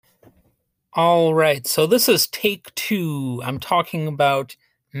All right, so this is take two. I'm talking about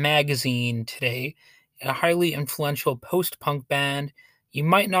Magazine today, a highly influential post-punk band you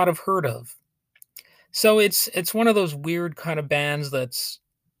might not have heard of. So it's one of those weird kind of bands that's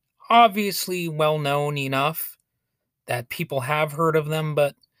obviously well known enough that people have heard of them,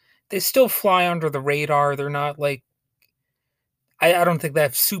 but they still fly under the radar. They're not like I don't think they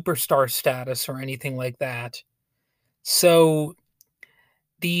have superstar status or anything like that. So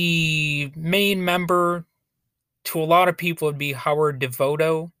the main member to a lot of people would be Howard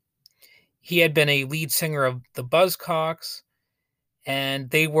Devoto. He had been a lead singer of the Buzzcocks, and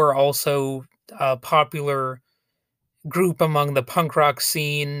they were also a popular group among the punk rock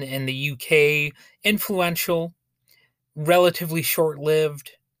scene in the UK. Influential, relatively short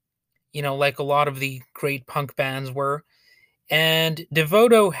lived, like a lot of the great punk bands were. And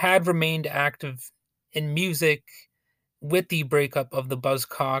Devoto had remained active in music with the breakup of the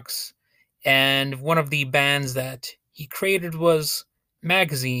Buzzcocks, and one of the bands that he created was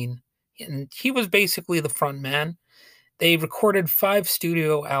Magazine, and he was basically the front man. They recorded 5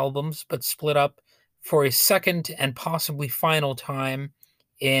 studio albums, but split up for a second and possibly final time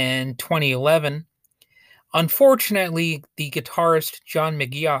in 2011. Unfortunately, the guitarist John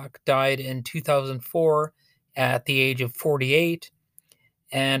McGeoch died in 2004 at the age of 48,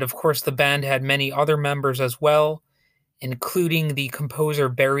 and of course, the band had many other members as well, including the composer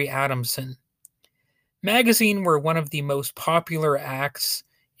Barry Adamson. Magazine were one of the most popular acts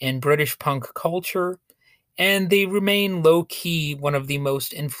in British punk culture, and they remain low key one of the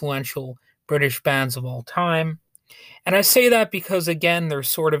most influential British bands of all time. And I say that because, again, they're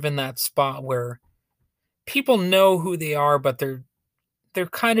sort of in that spot where people know who they are, but they're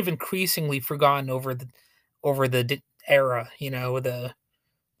kind of increasingly forgotten over the era, the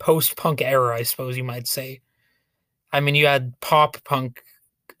post punk era, I suppose you might say. I mean, you had pop punk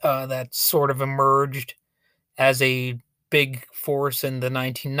that sort of emerged as a big force in the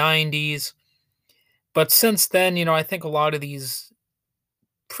 1990s. But since then, I think a lot of these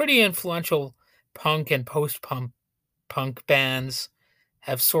pretty influential punk and post punk bands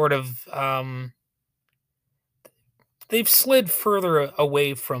have sort of they've slid further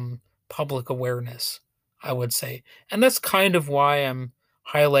away from public awareness, I would say. And that's kind of why I'm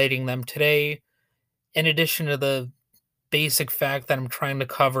highlighting them today, in addition to the basic fact that I'm trying to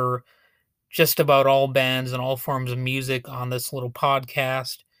cover just about all bands and all forms of music on this little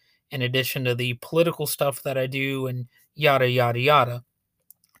podcast, in addition to the political stuff that I do and yada, yada, yada.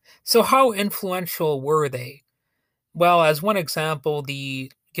 So, how influential were they? Well, as one example,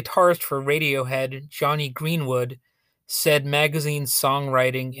 the guitarist for Radiohead, Johnny Greenwood, said magazine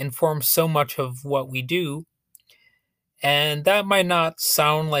songwriting informs so much of what we do. And that might not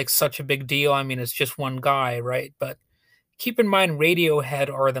sound like such a big deal. I mean, it's just one guy, right? But keep in mind,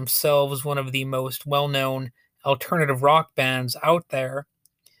 Radiohead are themselves one of the most well known alternative rock bands out there,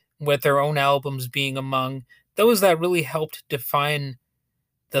 with their own albums being among those that really helped define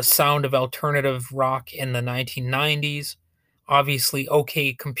the sound of alternative rock in the 1990s. Obviously,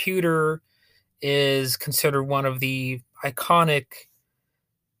 OK Computer is considered one of the iconic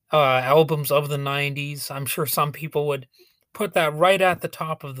albums of the 90s. I'm sure some people would put that right at the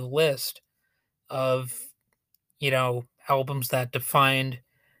top of the list of, albums that defined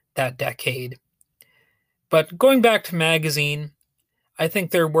that decade. But going back to Magazine, I think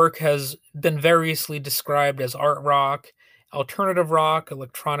their work has been variously described as art rock, alternative rock,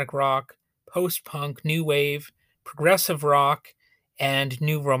 electronic rock, post punk, new wave, progressive rock, and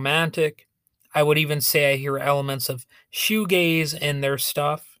new romantic. I would even say I hear elements of shoegaze in their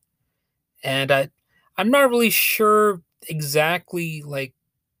stuff. And I'm not really sure exactly like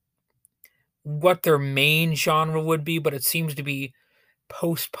what their main genre would be, but it seems to be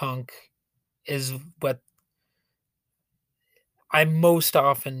post punk is what I most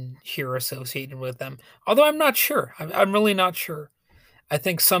often hear associated with them. Although I'm not sure. I'm really not sure. I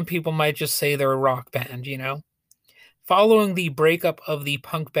think some people might just say they're a rock band. Following the breakup of the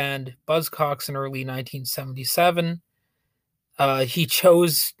punk band Buzzcocks in early 1977, he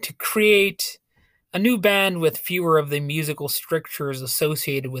chose to create a new band with fewer of the musical strictures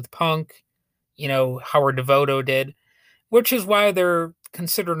associated with punk. Howard Devoto did, which is why they're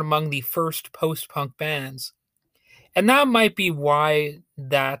considered among the first post punk bands. And that might be why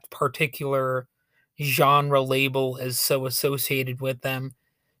that particular genre label is so associated with them,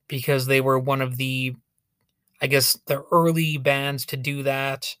 because they were one of the, I guess, the early bands to do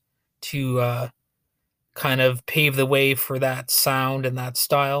that, to kind of pave the way for that sound and that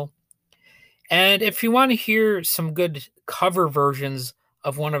style. And if you want to hear some good cover versions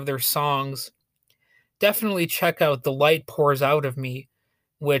of one of their songs, definitely check out The Light Pours Out of Me,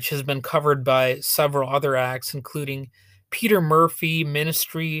 which has been covered by several other acts, including Peter Murphy,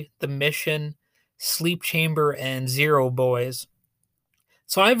 Ministry, The Mission, Sleep Chamber, and Zero Boys.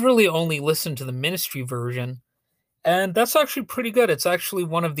 So I've really only listened to the Ministry version, and that's actually pretty good. It's actually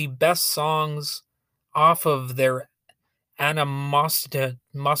one of the best songs off of their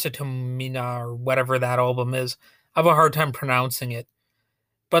Animositomina or whatever that album is. I have a hard time pronouncing it.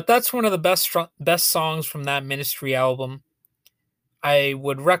 But that's one of the best songs from that Ministry album. I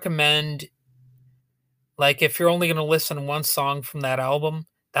would recommend, like, if you're only going to listen to one song from that album,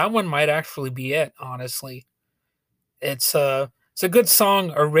 that one might actually be it, honestly. It's a good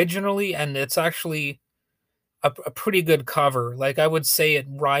song originally, and it's actually a pretty good cover. Like, I would say it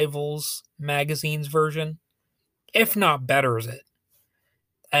rivals Magazine's version, if not betters it.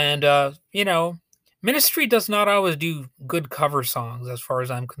 And Ministry does not always do good cover songs as far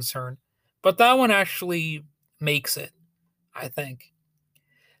as I'm concerned, but that one actually makes it, I think.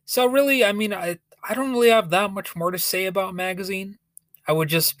 So really, I mean, I don't really have that much more to say about Magazine. I would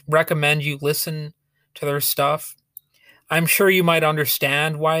just recommend you listen to their stuff. I'm sure you might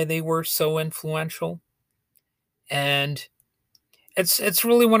understand why they were so influential, and it's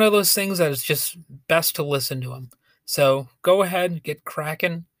really one of those things that is just best to listen to them. So go ahead, get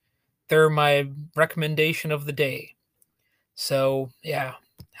cracking. They're my recommendation of the day. So yeah,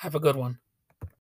 have a good one.